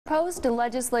proposed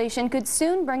legislation could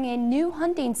soon bring a new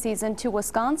hunting season to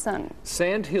Wisconsin.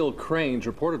 Sandhill cranes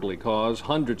reportedly cause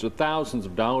hundreds of thousands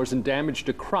of dollars in damage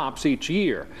to crops each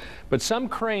year. But some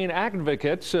crane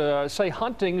advocates say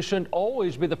hunting shouldn't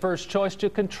always be the first choice to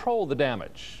control the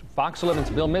damage. Fox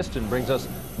 11's Bill Miston brings us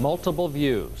multiple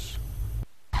views.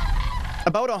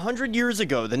 About 100 years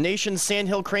ago, the nation's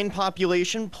sandhill crane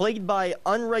population, plagued by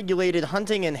unregulated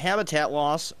hunting and habitat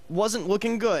loss, wasn't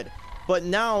looking good. But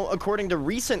now, according to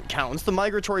recent counts, the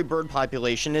migratory bird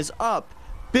population is up.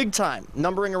 Big time,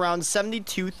 numbering around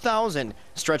 72,000,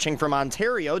 stretching from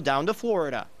Ontario down to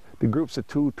Florida. The groups of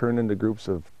 2 turned into groups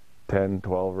of 10,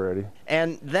 12 already.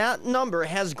 And that number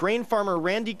has grain farmer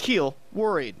Randy Keel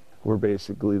worried. We're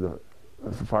basically the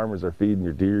farmers are feeding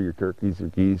your deer, your turkeys, your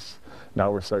geese.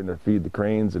 Now we're starting to feed the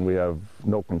cranes and we have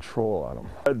no control on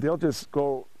them. They'll just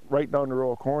go right down the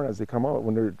row of corn as they come out.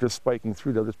 When they're just spiking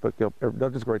through, they'll just go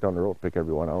right down the row and pick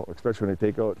everyone out, especially when they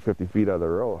take out 50 feet out of the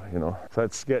row, you know. So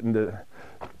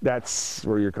that's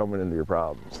where you're coming into your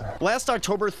problems. Last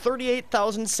October,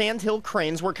 38,000 sandhill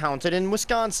cranes were counted in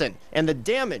Wisconsin, and the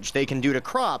damage they can do to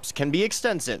crops can be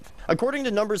extensive. According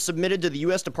to numbers submitted to the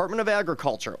U.S. Department of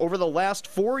Agriculture, over the last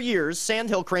 4 years,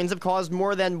 sandhill cranes have caused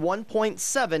more than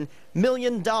 $1.7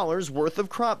 million worth of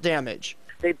crop damage.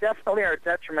 They definitely are a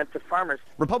detriment to farmers.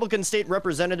 Republican State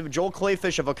Representative Joel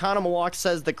Clayfish of Oconomowoc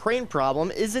says the crane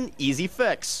problem is an easy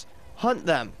fix. Hunt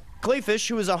them. Clayfish,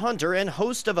 who is a hunter and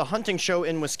host of a hunting show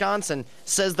in Wisconsin,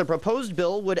 says the proposed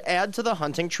bill would add to the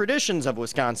hunting traditions of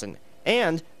Wisconsin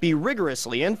and be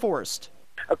rigorously enforced.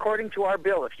 According to our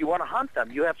bill, if you want to hunt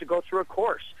them, you have to go through a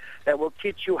course that will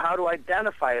teach you how to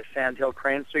identify a sandhill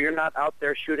crane so you're not out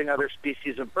there shooting other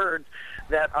species of birds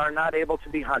that are not able to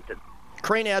be hunted.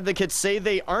 Crane advocates say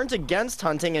they aren't against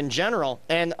hunting in general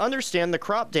and understand the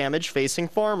crop damage facing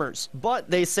farmers. But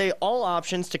they say all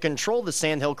options to control the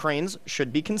sandhill cranes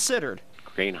should be considered.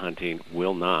 Crane hunting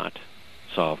will not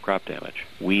solve crop damage.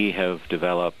 We have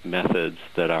developed methods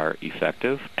that are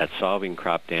effective at solving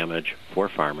crop damage for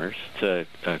farmers. It's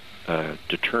a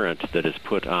deterrent that is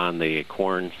put on the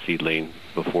corn seedling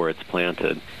before it's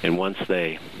planted. And once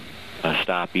they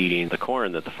stop eating the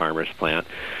corn that the farmers plant,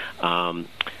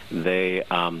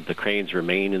 the cranes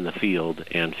remain in the field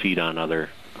and feed on other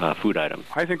food items.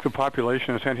 I think the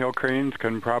population of sandhill cranes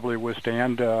can probably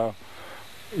withstand a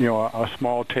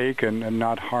small take and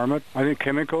not harm it. I think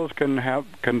chemicals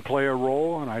can play a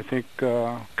role, and I think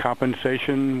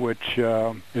compensation, which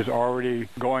is already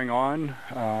going on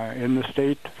in the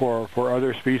state for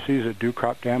other species that do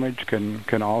crop damage,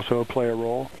 can also play a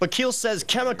role. But Keel says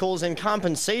chemicals and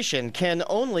compensation can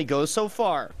only go so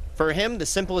far. For him, the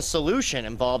simplest solution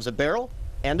involves a barrel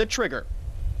and a trigger.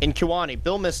 In Kewanee,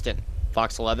 Bill Miston,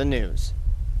 Fox 11 News.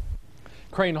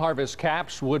 Crane harvest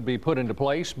caps would be put into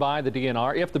place by the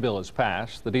DNR if the bill is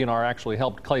passed. The DNR actually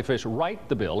helped Clayfish write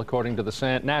the bill according to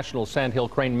the National Sandhill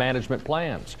Crane Management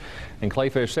Plans. And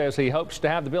Clayfish says he hopes to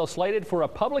have the bill slated for a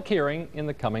public hearing in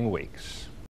the coming weeks.